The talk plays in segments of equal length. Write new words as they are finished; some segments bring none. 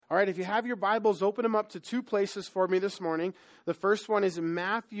All right, if you have your Bibles, open them up to two places for me this morning. The first one is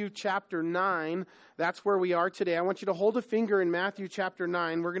Matthew chapter 9. That's where we are today. I want you to hold a finger in Matthew chapter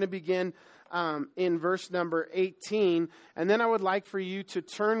 9. We're going to begin in verse number 18. And then I would like for you to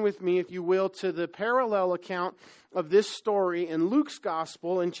turn with me, if you will, to the parallel account of this story in Luke's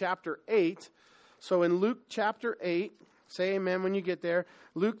Gospel in chapter 8. So in Luke chapter 8, say amen when you get there.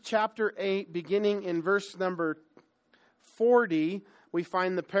 Luke chapter 8, beginning in verse number 40, we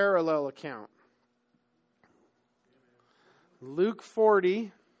find the parallel account. Luke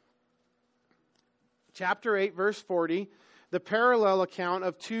 40, chapter 8, verse 40, the parallel account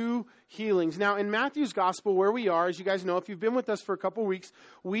of two healings. Now, in Matthew's Gospel, where we are, as you guys know, if you've been with us for a couple weeks,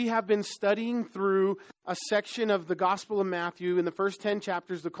 we have been studying through a section of the Gospel of Matthew in the first 10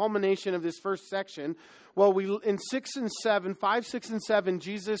 chapters, the culmination of this first section. Well, in 5, 6, and 7,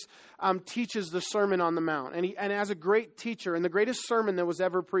 Jesus teaches the Sermon on the Mount. And as a great teacher, and the greatest sermon that was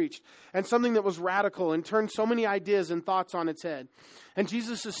ever preached, and something that was radical and turned so many ideas and thoughts on its head. And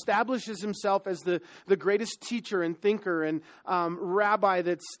Jesus establishes himself as the greatest teacher and thinker and rabbi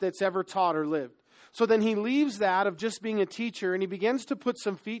that's ever taught or lived. So then he leaves that of just being a teacher and he begins to put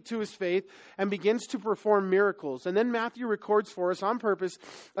some feet to his faith and begins to perform miracles. And then Matthew records for us on purpose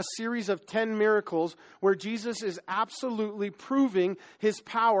a series of 10 miracles where Jesus is absolutely proving his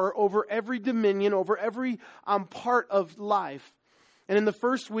power over every dominion, over every part of life. And in the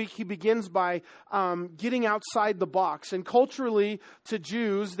first week, he begins by getting outside the box. And culturally, to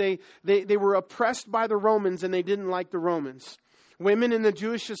Jews, they were oppressed by the Romans and they didn't like the Romans. Women in the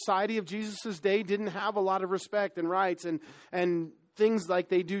Jewish society of Jesus' day didn't have a lot of respect and rights and things like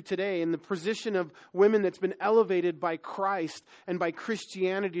they do today. And the position of women that's been elevated by Christ and by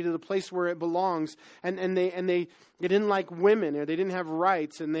Christianity to the place where it belongs. And they didn't like women, or they didn't have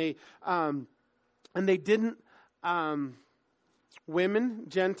rights, and they didn't women,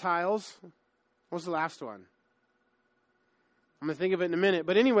 Gentiles. What was the last one? I'm going to think of it in a minute.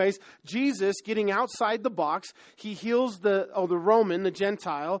 But anyways, Jesus, getting outside the box, he heals the Roman, the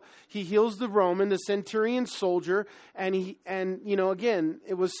Gentile. He heals the Roman, the centurion soldier. And again,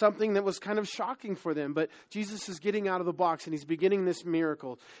 it was something that was kind of shocking for them. But Jesus is getting out of the box and he's beginning this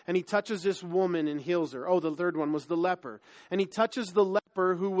miracle. And he touches this woman and heals her. Oh, the third one was the leper. And he touches the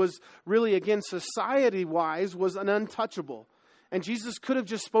leper who was really, again, society-wise, was an untouchable. And Jesus could have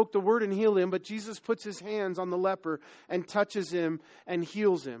just spoke the word and healed him, but Jesus puts his hands on the leper and touches him and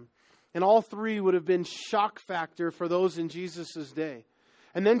heals him. And all three would have been shock factor for those in Jesus' day.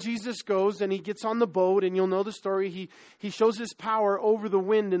 And then Jesus goes and he gets on the boat, and you'll know the story. He shows his power over the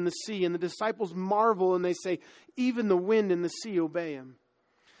wind and the sea, and the disciples marvel and they say, even the wind and the sea obey him.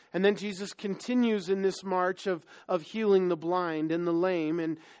 And then Jesus continues in this march of healing the blind and the lame.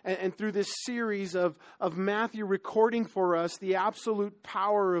 And through this series of Matthew recording for us the absolute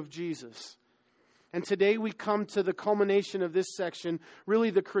power of Jesus. And today we come to the culmination of this section, really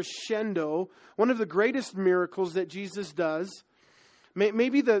the crescendo, one of the greatest miracles that Jesus does.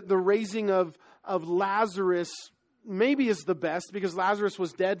 Maybe the raising of Lazarus maybe is the best, because Lazarus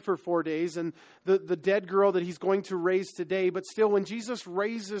was dead for 4 days, and the dead girl that he's going to raise today. But still, when Jesus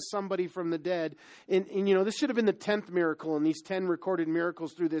raises somebody from the dead, and this should have been the 10th miracle in these 10 recorded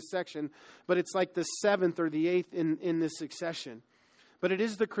miracles through this section, but it's like the 7th or the 8th in this succession. But it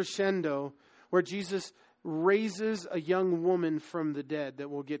is the crescendo where Jesus raises a young woman from the dead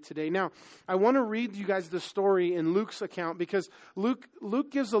that we'll get today. Now, I want to read you guys the story in Luke's account, because Luke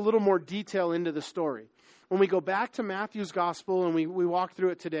gives a little more detail into the story. When we go back to Matthew's Gospel and we walk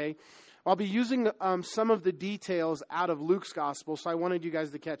through it today, I'll be using some of the details out of Luke's Gospel, so I wanted you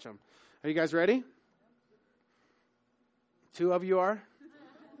guys to catch them. Are you guys ready? 2 of you are?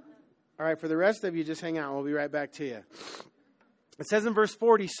 All right, for the rest of you, just hang out. We'll be right back to you. It says in verse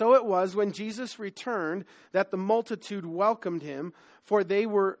 40, so it was when Jesus returned that the multitude welcomed him, for they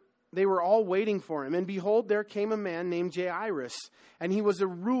were all waiting for him. And behold, there came a man named Jairus, and he was a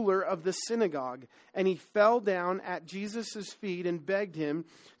ruler of the synagogue. And he fell down at Jesus' feet and begged him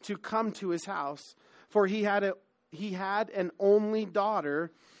to come to his house. For he had an only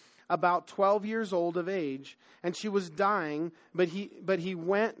daughter, about 12 years old of age, and she was dying. But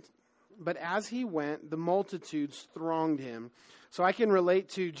as he went, the multitudes thronged him. So I can relate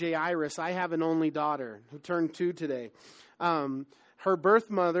to Jairus. I have an only daughter who turned 2 today. Her birth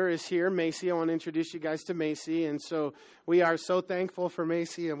mother is here, Macy. I want to introduce you guys to Macy. And so we are so thankful for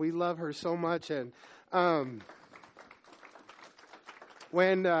Macy, and we love her so much. And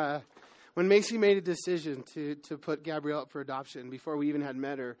when Macy made a decision to put Gabrielle up for adoption before we even had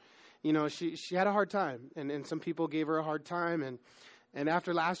met her, she had a hard time. And some people gave her a hard time. And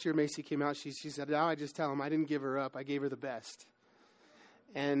after last year Macy came out, she said, "Now I just tell them I didn't give her up. I gave her the best."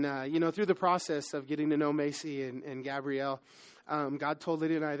 And, through the process of getting to know Macy and Gabrielle, God told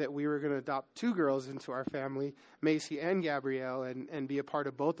Lydia and I that we were going to adopt 2 girls into our family, Macy and Gabrielle, and be a part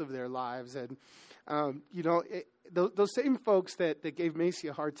of both of their lives. And, those same folks that gave Macy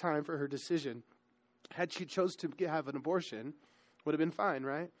a hard time for her decision, had she chose to have an abortion, would have been fine,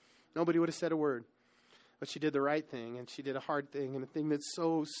 right? Nobody would have said a word. But she did the right thing, and she did a hard thing, and a thing that's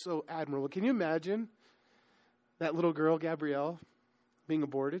so, so admirable. Can you imagine that little girl, Gabrielle, being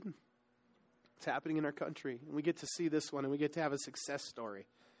aborted? It's happening in our country. And we get to see this one, and we get to have a success story.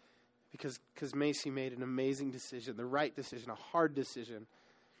 Because Macy made an amazing decision, the right decision, a hard decision.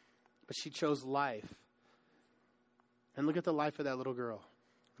 But she chose life. And look at the life of that little girl.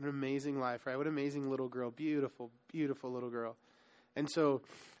 An amazing life, right? What an amazing little girl. Beautiful, beautiful little girl. And so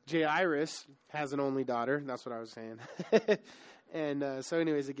Jairus has an only daughter. That's what I was saying. And so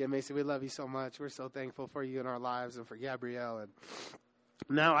anyways, again, Macy, we love you so much. We're so thankful for you in our lives and for Gabrielle. And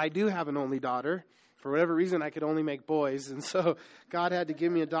now I do have an only daughter. For whatever reason, I could only make boys. And so God had to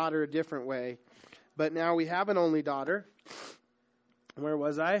give me a daughter a different way. But now we have an only daughter. Where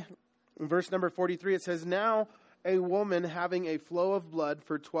was I? In verse number 43, it says, "Now a woman having a flow of blood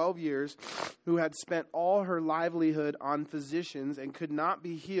for 12 years, who had spent all her livelihood on physicians and could not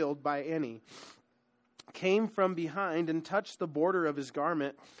be healed by any, came from behind and touched the border of his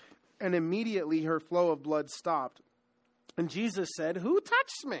garment, and immediately her flow of blood stopped. And Jesus said, 'Who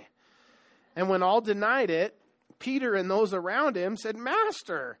touched me?' And when all denied it, Peter and those around him said,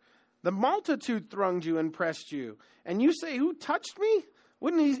 'Master, the multitude thronged you and pressed you, and you say, "Who touched me?"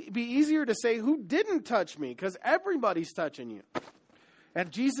 Wouldn't it be easier to say, "Who didn't touch me?" Because everybody's touching you.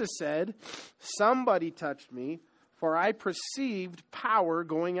 And Jesus said, "Somebody touched me, for I perceived power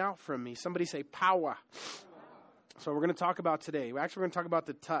going out from me." Somebody say power. So we're going to talk about today. We're actually going to talk about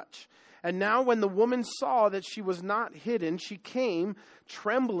the touch. "And now when the woman saw that she was not hidden, she came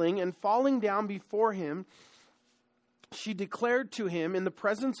trembling and falling down before him. She declared to him in the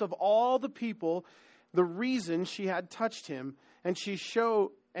presence of all the people the reason she had touched him. And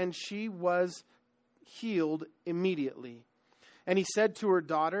she was healed immediately. And he said to her,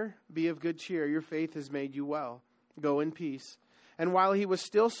 'Daughter, be of good cheer. Your faith has made you well. Go in peace.' And while he was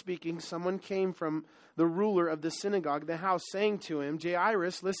still speaking, someone came from the ruler of the synagogue, the house, saying to him,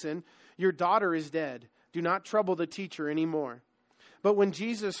 'Jairus, listen, your daughter is dead. Do not trouble the teacher anymore.' But when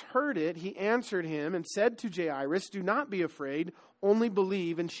Jesus heard it, he answered him and said to Jairus, 'Do not be afraid, only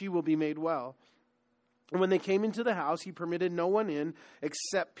believe, and she will be made well.' And when they came into the house, he permitted no one in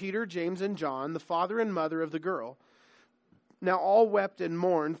except Peter, James, and John, the father and mother of the girl. Now all wept and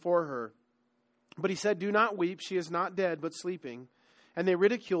mourned for her. But he said, 'Do not weep, she is not dead, but sleeping.' And they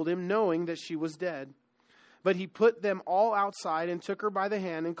ridiculed him, knowing that she was dead. But he put them all outside and took her by the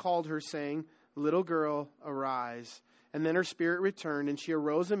hand and called her, saying, 'Little girl, arise.' And then her spirit returned, and she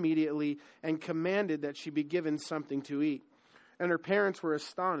arose immediately and commanded that she be given something to eat. And her parents were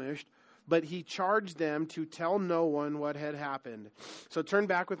astonished, but he charged them to tell no one what had happened." So turn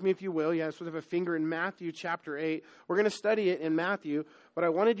back with me, if you will. Yes, we have a finger in Matthew chapter 8. We're going to study it in Matthew, but I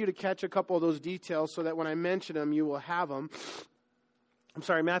wanted you to catch a couple of those details so that when I mention them, you will have them.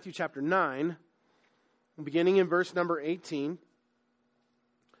 Matthew chapter 9, beginning in verse number 18.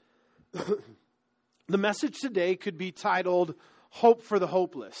 The message today could be titled, "Hope for the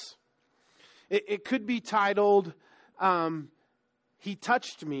Hopeless." It could be titled, "He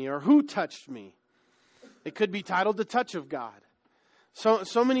touched me," or "Who touched me?" It could be titled "The Touch of God."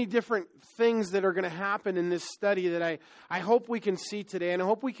 So many different things that are going to happen in this study that I hope we can see today. And I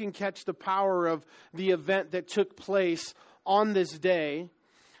hope we can catch the power of the event that took place on this day.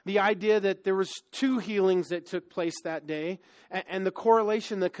 The idea that there was 2 healings that took place that day, and the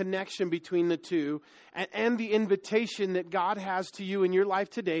correlation, the connection between the two, and the invitation that God has to you in your life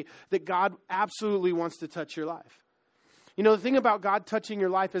today, that God absolutely wants to touch your life. You know, the thing about God touching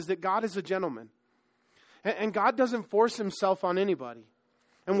your life is that God is a gentleman. And God doesn't force himself on anybody.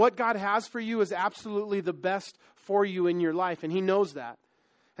 And what God has for you is absolutely the best for you in your life. And he knows that.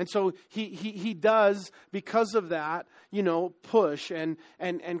 And so he does, because of that, push and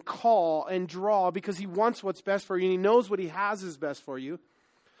call and draw, because he wants what's best for you. And he knows what he has is best for you.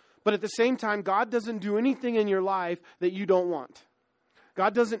 But at the same time, God doesn't do anything in your life that you don't want.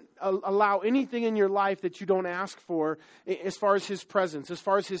 God doesn't allow anything in your life that you don't ask for, as far as his presence, as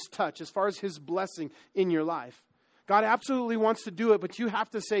far as his touch, as far as his blessing in your life. God absolutely wants to do it, but you have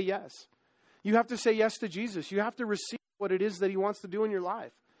to say yes. You have to say yes to Jesus. You have to receive what it is that he wants to do in your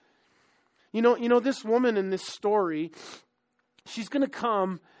life. You know, this woman in this story, she's going to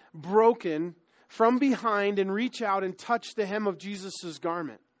come broken from behind and reach out and touch the hem of Jesus'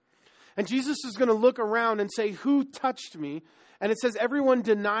 garment. And Jesus is going to look around and say, who touched me? And it says everyone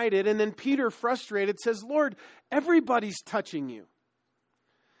denied it. And then Peter, frustrated, says, Lord, everybody's touching you.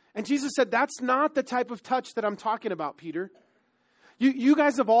 And Jesus said, that's not the type of touch that I'm talking about, Peter. You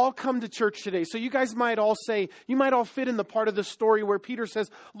guys have all come to church today. So you guys might all say, you might all fit in the part of the story where Peter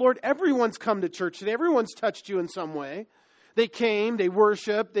says, Lord, everyone's come to church today. Everyone's touched you in some way. They came, they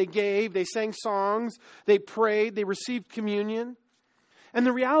worshiped, they gave, they sang songs, they prayed, they received communion. And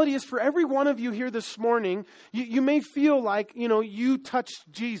the reality is, for every one of you here this morning, you may feel like, you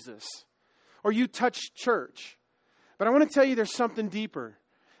touched Jesus or you touched church. But I want to tell you there's something deeper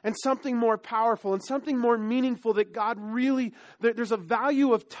and something more powerful and something more meaningful that God really, there's a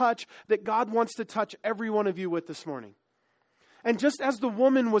value of touch that God wants to touch every one of you with this morning. And just as the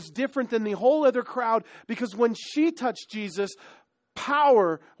woman was different than the whole other crowd, because when she touched Jesus,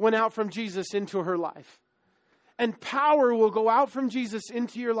 power went out from Jesus into her life. And power will go out from Jesus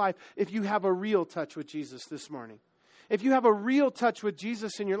into your life if you have a real touch with Jesus this morning. If you have a real touch with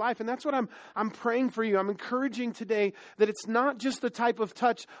Jesus in your life. And that's what I'm praying for you. I'm encouraging today that it's not just the type of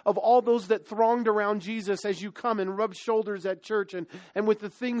touch of all those that thronged around Jesus as you come and rub shoulders at church and with the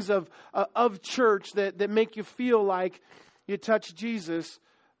things of church that make you feel like you touch Jesus.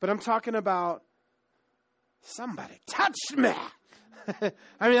 But I'm talking about somebody touched me.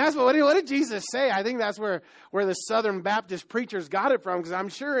 I mean, that's what did Jesus say? I think that's where the Southern Baptist preachers got it from, because I'm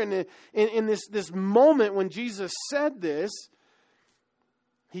sure in this moment when Jesus said this,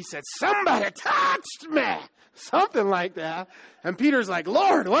 he said, somebody touched me, something like that. And Peter's like,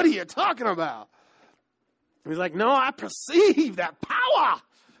 Lord, what are you talking about? He's like, no, I perceive that power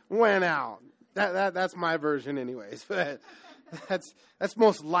went out. That's my version anyways, but that's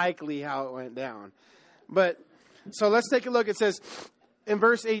most likely how it went down. But so let's take a look. It says, in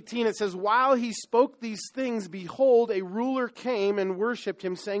verse 18, it says, while he spoke these things, behold, a ruler came and worshipped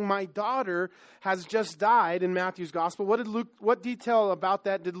him, saying, my daughter has just died, in Matthew's gospel. What detail about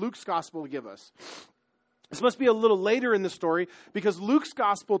that did Luke's gospel give us? This must be a little later in the story, because Luke's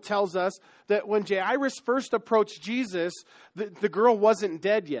gospel tells us that when Jairus first approached Jesus, the girl wasn't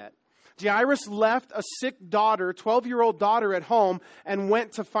dead yet. Jairus left a sick daughter, 12-year-old daughter at home, and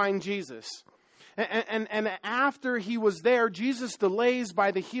went to find Jesus. And after he was there, Jesus delays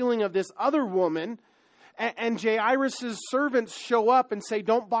by the healing of this other woman. And Jairus' servants show up and say,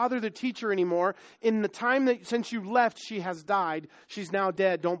 don't bother the teacher anymore. In the time that since you left, she has died. She's now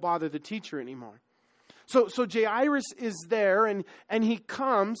dead. Don't bother the teacher anymore. So Jairus is there and he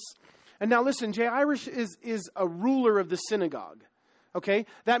comes. And now listen, Jairus is a ruler of the synagogue. Okay,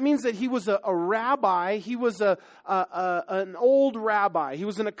 that means that he was a rabbi. He was an old rabbi. He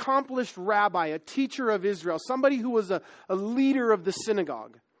was an accomplished rabbi, a teacher of Israel, somebody who was a leader of the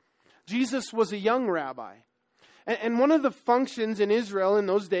synagogue. Jesus was a young rabbi. And one of the functions in Israel in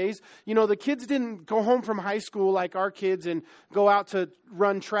those days, the kids didn't go home from high school like our kids and go out to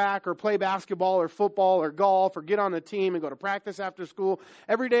run track or play basketball or football or golf or get on a team and go to practice after school.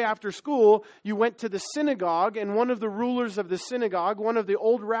 Every day after school, you went to the synagogue, and one of the rulers of the synagogue, one of the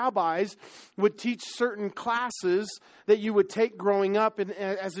old rabbis, would teach certain classes that you would take growing up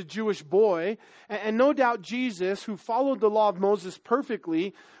as a Jewish boy. And no doubt Jesus, who followed the law of Moses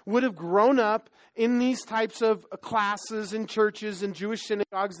perfectly, would have grown up in these types of classes and churches and Jewish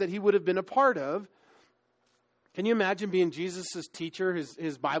synagogues that he would have been a part of. Can you imagine being Jesus' teacher,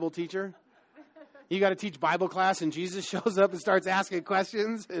 his Bible teacher? You got to teach Bible class and Jesus shows up and starts asking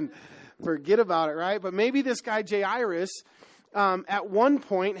questions and forget about it, right? But maybe this guy Jairus at one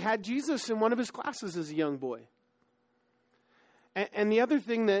point had Jesus in one of his classes as a young boy. And the other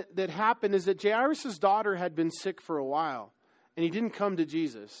thing that happened is that Jairus' daughter had been sick for a while and he didn't come to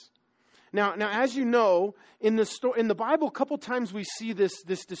Jesus. Now, as you know, in the Bible, a couple times we see this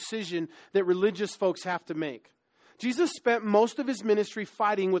decision that religious folks have to make. Jesus spent most of his ministry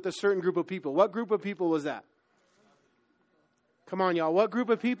fighting with a certain group of people. What group of people was that? Come on, y'all. What group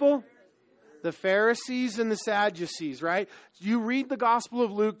of people? The Pharisees and the Sadducees, right? You read the Gospel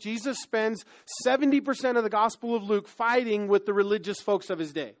of Luke, Jesus spends 70% of the Gospel of Luke fighting with the religious folks of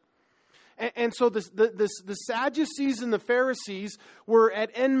his day. And so the Sadducees and the Pharisees were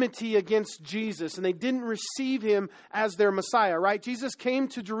at enmity against Jesus, and they didn't receive him as their Messiah, right? Jesus came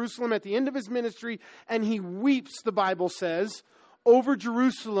to Jerusalem at the end of his ministry, and he weeps, the Bible says, over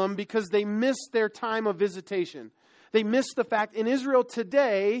Jerusalem because they missed their time of visitation. They missed the fact in Israel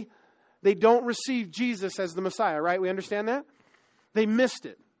today, they don't receive Jesus as the Messiah, right? We understand that? They missed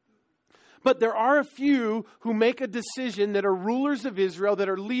it. But there are a few who make a decision that are rulers of Israel, that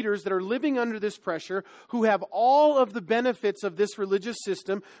are leaders, that are living under this pressure, who have all of the benefits of this religious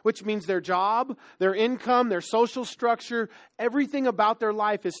system, which means their job, their income, their social structure, everything about their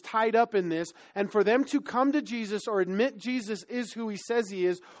life is tied up in this. And for them to come to Jesus or admit Jesus is who he says he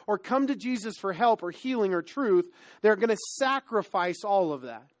is, or come to Jesus for help or healing or truth, they're going to sacrifice all of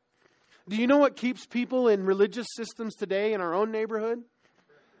that. Do you know what keeps people in religious systems today in our own neighborhood?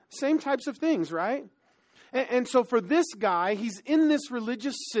 Same types of things, right? And so for this guy, he's in this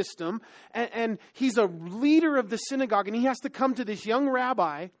religious system, and he's a leader of the synagogue, and he has to come to this young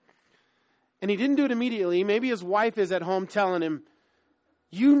rabbi, and he didn't do it immediately. Maybe his wife is at home telling him,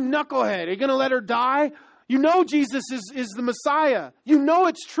 "You knucklehead, are you going to let her die? You know Jesus is the Messiah. You know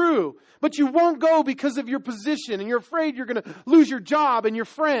it's true, but you won't go because of your position, and you're afraid you're going to lose your job and your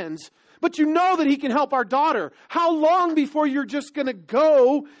friends. But you know that he can help our daughter. How long before you're just going to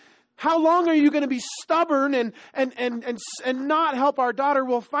go? How long are you going to be stubborn and not help our daughter?"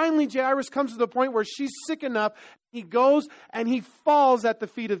 Well, finally, Jairus comes to the point where she's sick enough. He goes and he falls at the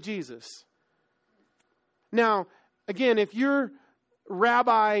feet of Jesus. Now, again, if you're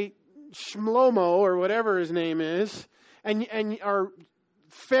Rabbi Shlomo or whatever his name is, and or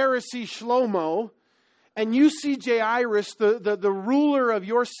Pharisee Shlomo, and you see Jairus, the ruler of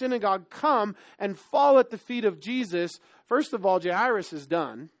your synagogue, come and fall at the feet of Jesus, first of all, Jairus is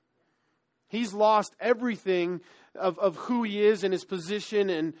done. He's lost everything of who he is and his position,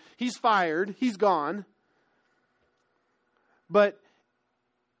 and he's fired. He's gone. But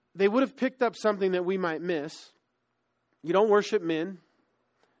they would have picked up something that we might miss. You don't worship men.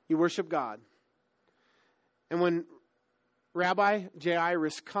 You worship God. And when Rabbi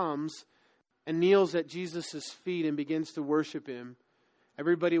Jairus comes and kneels at Jesus' feet and begins to worship him,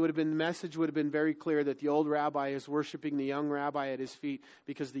 the message would have been very clear that the old rabbi is worshiping the young rabbi at his feet,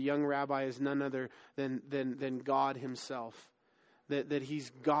 because the young rabbi is none other than God himself. That he's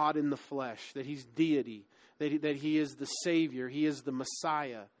God in the flesh, that he's deity, that he is the Savior, he is the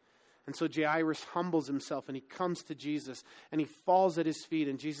Messiah. And so Jairus humbles himself and he comes to Jesus and he falls at his feet,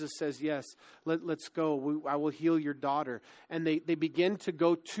 and Jesus says, "Yes, let's go. I will heal your daughter." And they begin to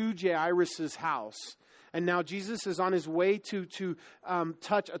go to Jairus' house. And now Jesus is on his way to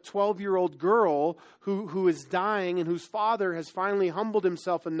touch a 12-year-old girl who is dying, and whose father has finally humbled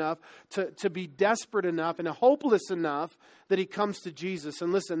himself enough to be desperate enough and hopeless enough that he comes to Jesus.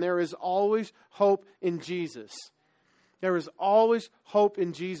 And listen, there is always hope in Jesus. There is always hope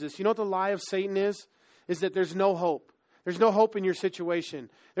in Jesus. You know what the lie of Satan is? Is that there's no hope. There's no hope in your situation.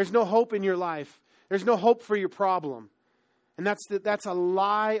 There's no hope in your life. There's no hope for your problem. And that's a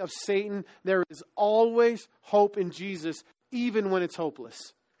lie of Satan. There is always hope in Jesus, even when it's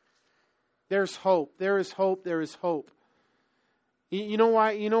hopeless. There's hope. There is hope. There is hope. You know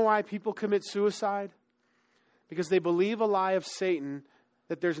why? You know why people commit suicide? Because they believe a lie of Satan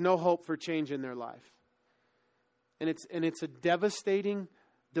that there's no hope for change in their life. And it's a devastating,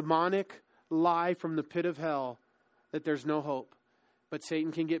 demonic lie from the pit of hell that there's no hope. But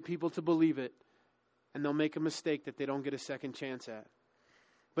Satan can get people to believe it, and they'll make a mistake that they don't get a second chance at.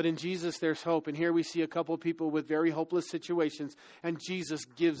 But in Jesus, there's hope. And here we see a couple of people with very hopeless situations, and Jesus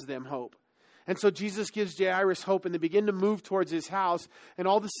gives them hope. And so Jesus gives Jairus hope, and they begin to move towards his house, and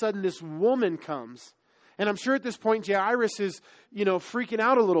all of a sudden this woman comes. And I'm sure at this point Jairus is, freaking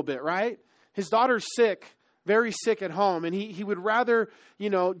out a little bit, right? His daughter's sick, very sick at home, and he would rather,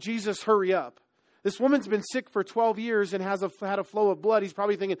 Jesus hurry up. This woman's been sick for 12 years and had a flow of blood. He's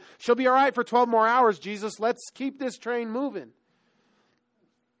probably thinking, she'll be all right for 12 more hours, Jesus. Let's keep this train moving.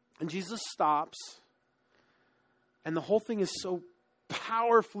 And Jesus stops, and the whole thing is so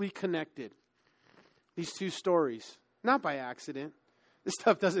powerfully connected. These two stories, not by accident. This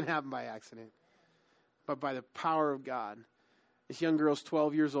stuff doesn't happen by accident, but by the power of God. This young girl's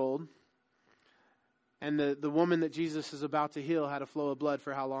 12 years old, and the woman that Jesus is about to heal had a flow of blood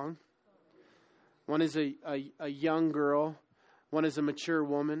for how long? One is a young girl. One is a mature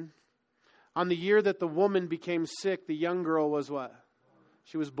woman. On the year that the woman became sick, the young girl was what?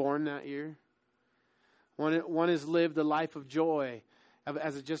 She was born that year. One has lived a life of joy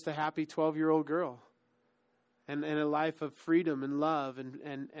as just a happy 12-year-old girl. And a life of freedom and love.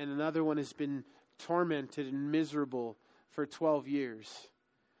 And another one has been tormented and miserable for 12 years.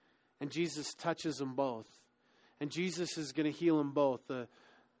 And Jesus touches them both. And Jesus is going to heal them both. The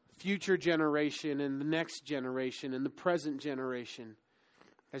future generation and the next generation and the present generation.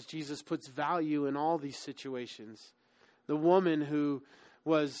 As Jesus puts value in all these situations. The woman who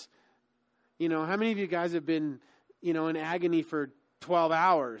was, how many of you guys have been, in agony for 12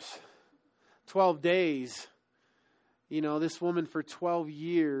 hours, 12 days? This woman for 12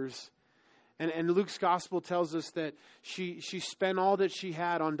 years. And Luke's gospel tells us that she spent all that she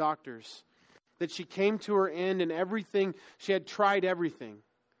had on doctors, that she came to her end and everything, she had tried everything.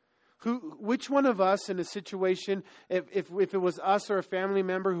 Which one of us in a situation, if it was us or a family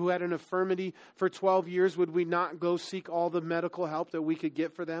member who had an infirmity for 12 years, would we not go seek all the medical help that we could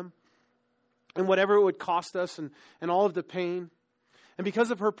get for them? And whatever it would cost us and all of the pain. And because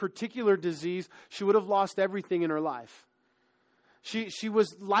of her particular disease, she would have lost everything in her life. She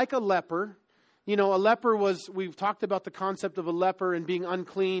was like a leper. You know, a leper we've talked about the concept of a leper and being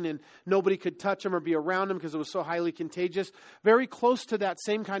unclean and nobody could touch him or be around him because it was so highly contagious. Very close to that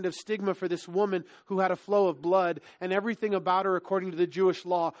same kind of stigma for this woman who had a flow of blood, and everything about her, according to the Jewish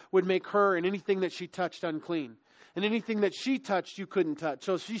law, would make her and anything that she touched unclean. And anything that she touched, you couldn't touch.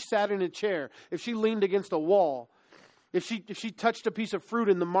 So if she sat in a chair, if she leaned against a wall, if she touched a piece of fruit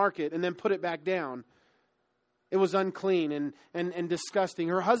in the market and then put it back down, it was unclean and disgusting.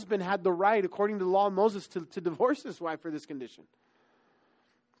 Her husband had the right, according to the law of Moses, to divorce his wife for this condition.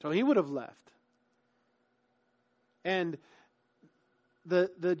 So he would have left. And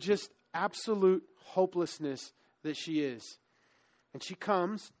the just absolute hopelessness that she is. And she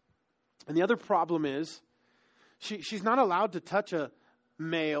comes, and the other problem is, she's not allowed to touch a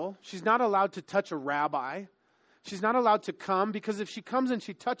male. She's not allowed to touch a rabbi. She's not allowed to come, because if she comes and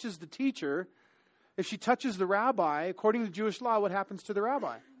she touches the teacher, if she touches the rabbi, according to Jewish law, what happens to the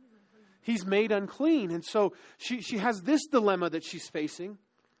rabbi? He's made unclean. And so she has this dilemma that she's facing.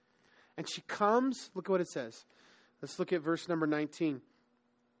 And she comes, look at what it says. Let's look at verse number 19.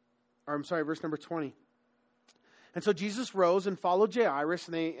 Verse number 20. And so Jesus rose and followed Jairus,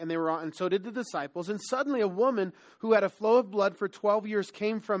 and so did the disciples. And suddenly a woman who had a flow of blood for 12 years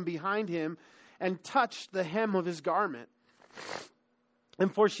came from behind him and touched the hem of his garment.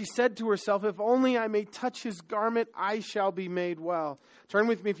 And for she said to herself, if only I may touch his garment, I shall be made well. Turn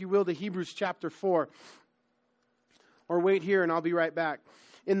with me, if you will, to Hebrews chapter 4. Or wait here and I'll be right back.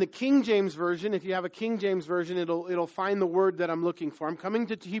 In the King James Version, if you have a King James Version, it'll find the word that I'm looking for. I'm coming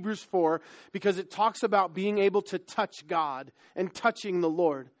to Hebrews 4 because it talks about being able to touch God and touching the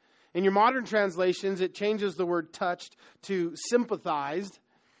Lord. In your modern translations, it changes the word touched to sympathized.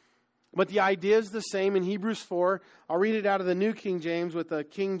 But the idea is the same in Hebrews 4. I'll read it out of the New King James with a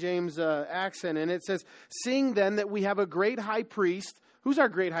King James accent. And it says, seeing then that we have a great high priest. Who's our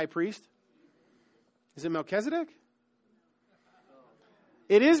great high priest? Is it Melchizedek?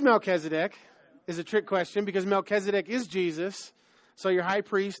 It is Melchizedek, is a trick question, because Melchizedek is Jesus. So your high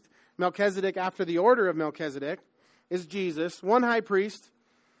priest, Melchizedek, after the order of Melchizedek, is Jesus. One high priest,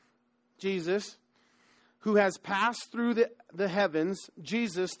 Jesus, who has passed through the heavens,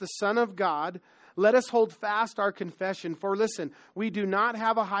 Jesus, the Son of God. Let us hold fast our confession. For listen, we do not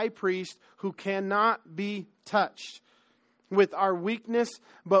have a high priest who cannot be touched with our weakness,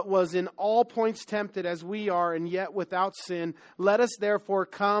 but was in all points tempted as we are, and yet without sin. Let us therefore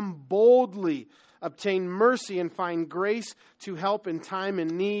come boldly, obtain mercy, and find grace to help in time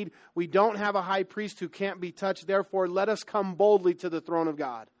and need. We don't have a high priest who can't be touched. Therefore, let us come boldly to the throne of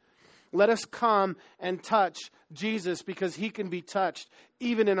God. Let us come and touch Jesus, because he can be touched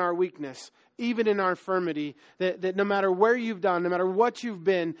even in our weakness, even in our infirmity, that no matter where you've done, no matter what you've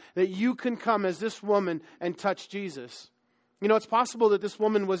been, that you can come as this woman and touch Jesus. You know, it's possible that this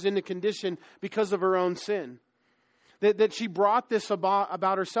woman was in a condition because of her own sin, that she brought this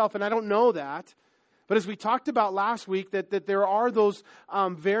about herself, and I don't know that. But as we talked about last week, that there are those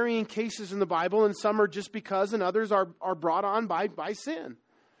varying cases in the Bible, and some are just because, and others are brought on by sin.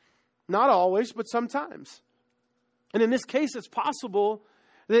 Not always, but sometimes. And in this case, it's possible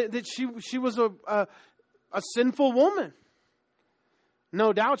that she was a sinful woman.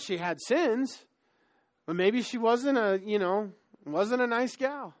 No doubt she had sins, but maybe she wasn't a nice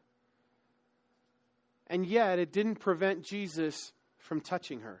gal. And yet, it didn't prevent Jesus from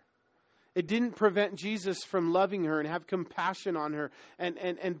touching her. It didn't prevent Jesus from loving her and have compassion on her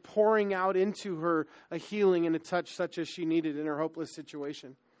and pouring out into her a healing and a touch such as she needed in her hopeless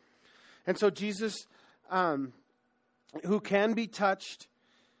situation. And so Jesus, who can be touched,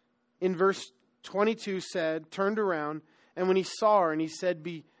 in verse 22 turned around, and when he saw her, and he said,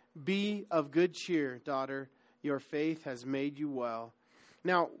 be of good cheer, daughter, your faith has made you well.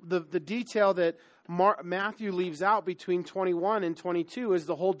 Now, the detail that Matthew leaves out between 21 and 22 is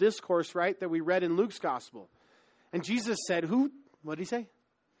the whole discourse, right, that we read in Luke's gospel. And Jesus said, what did he say?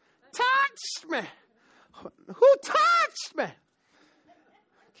 Touched me. Who touched me?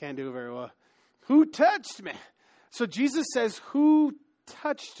 Can't do it very well. Who touched me? So Jesus says, who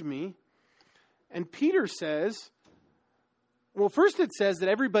touched me? And Peter says, well, first it says that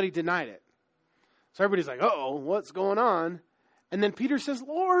everybody denied it. So everybody's like, uh-oh, what's going on? And then Peter says,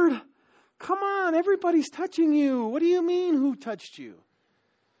 Lord, Come on, everybody's touching you. What do you mean, who touched you?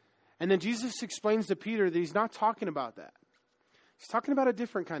 And then Jesus explains to Peter that he's not talking about that. He's talking about a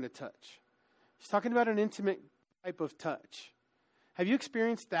different kind of touch. He's talking about an intimate type of touch. Have you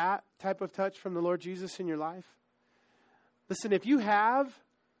experienced that type of touch from the Lord Jesus in your life? Listen, if you have,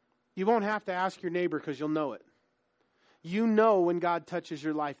 you won't have to ask your neighbor because you'll know it. You know when God touches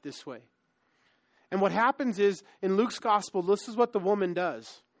your life this way. And what happens is, in Luke's gospel, this is what the woman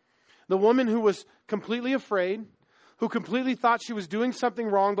does. The woman who was completely afraid, who completely thought she was doing something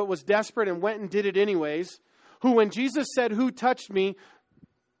wrong but was desperate and went and did it anyways, who when Jesus said, "Who touched me?"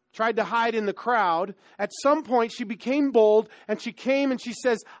 tried to hide in the crowd. At some point, she became bold, and she came and she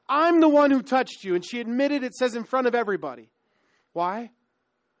says, "I'm the one who touched you." And she admitted, it says, in front of everybody. Why?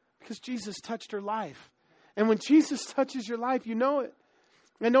 Because Jesus touched her life. And when Jesus touches your life, you know it.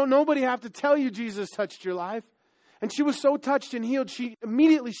 And don't nobody have to tell you Jesus touched your life. And she was so touched and healed, she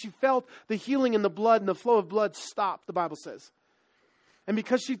felt the healing in the blood, and the flow of blood stopped, the Bible says. And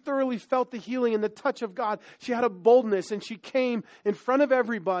because she thoroughly felt the healing and the touch of God, she had a boldness, and she came in front of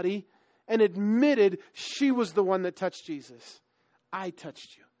everybody and admitted she was the one that touched Jesus. I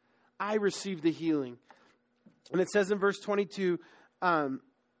touched you. I received the healing. And it says in verse 22,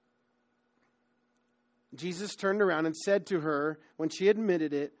 Jesus turned around and said to her, when she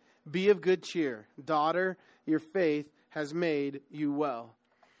admitted it, "Be of good cheer. Daughter, your faith has made you well."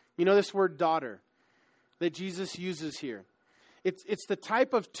 You know this word daughter that Jesus uses here. It's the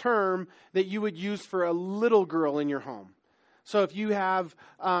type of term that you would use for a little girl in your home. So if you have,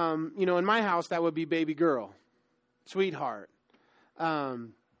 in my house, that would be baby girl, sweetheart, honey,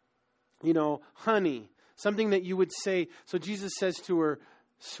 something that you would say. So Jesus says to her,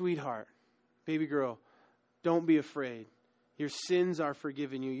 "Sweetheart, baby girl, don't be afraid. Your sins are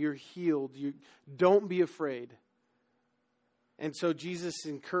forgiven you. You're healed. Don't be afraid." And so Jesus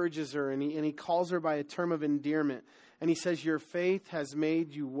encourages her, and he calls her by a term of endearment. And he says, "Your faith has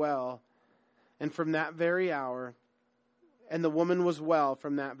made you well." And from that very hour, and the woman was well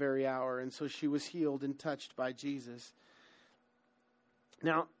from that very hour. And so she was healed and touched by Jesus.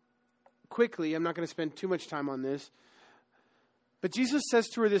 Now, quickly, I'm not going to spend too much time on this. But Jesus says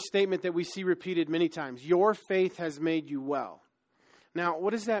to her this statement that we see repeated many times. Your faith has made you well. Now,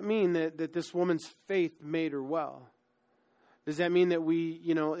 what does that mean, that this woman's faith made her well? Does that mean that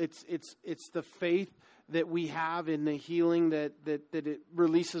it's the faith that we have in the healing that it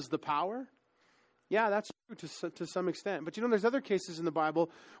releases the power? Yeah, that's true to some extent. But there's other cases in the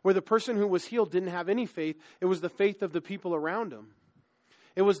Bible where the person who was healed didn't have any faith. It was the faith of the people around him.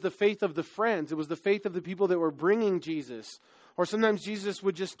 It was the faith of the friends. It was the faith of the people that were bringing Jesus. Or sometimes Jesus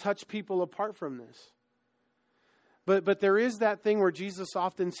would just touch people apart from this. But there is that thing where Jesus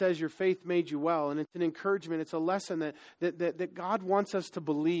often says, "Your faith made you well." And it's an encouragement. It's a lesson that God wants us to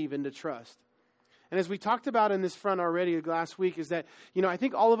believe and to trust. And as we talked about in this front already last week, is that, I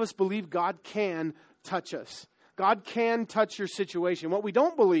think all of us believe God can touch us. God can touch your situation. What we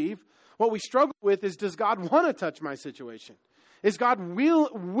don't believe, what we struggle with is, does God want to touch my situation? Is God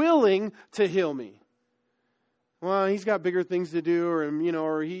willing to heal me? Well, he's got bigger things to do, or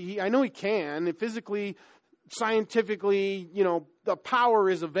I know he can. Physically, scientifically, the power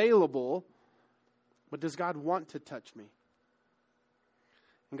is available. But does God want to touch me?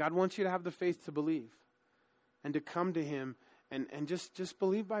 And God wants you to have the faith to believe and to come to him and just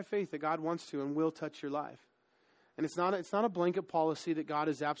believe by faith that God wants to and will touch your life. And it's not a blanket policy that God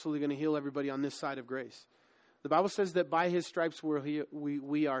is absolutely going to heal everybody on this side of grace. The Bible says that by his stripes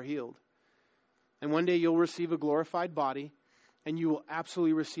we are healed. And one day you'll receive a glorified body, and you will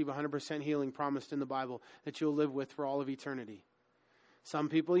absolutely receive 100% healing promised in the Bible that you'll live with for all of eternity. Some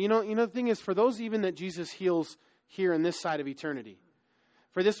people, the thing is, for those even that Jesus heals here in this side of eternity,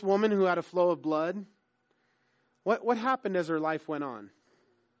 for this woman who had a flow of blood, what happened as her life went on?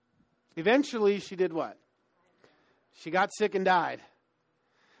 Eventually, she did what? She got sick and died.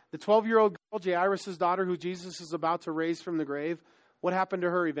 The 12-year-old girl, Jairus' daughter, who Jesus is about to raise from the grave, what happened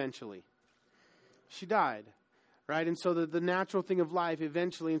to her eventually? She died, right? And so the natural thing of life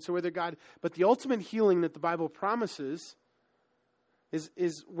eventually, and so but the ultimate healing that the Bible promises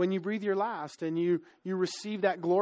is when you breathe your last and you receive that glory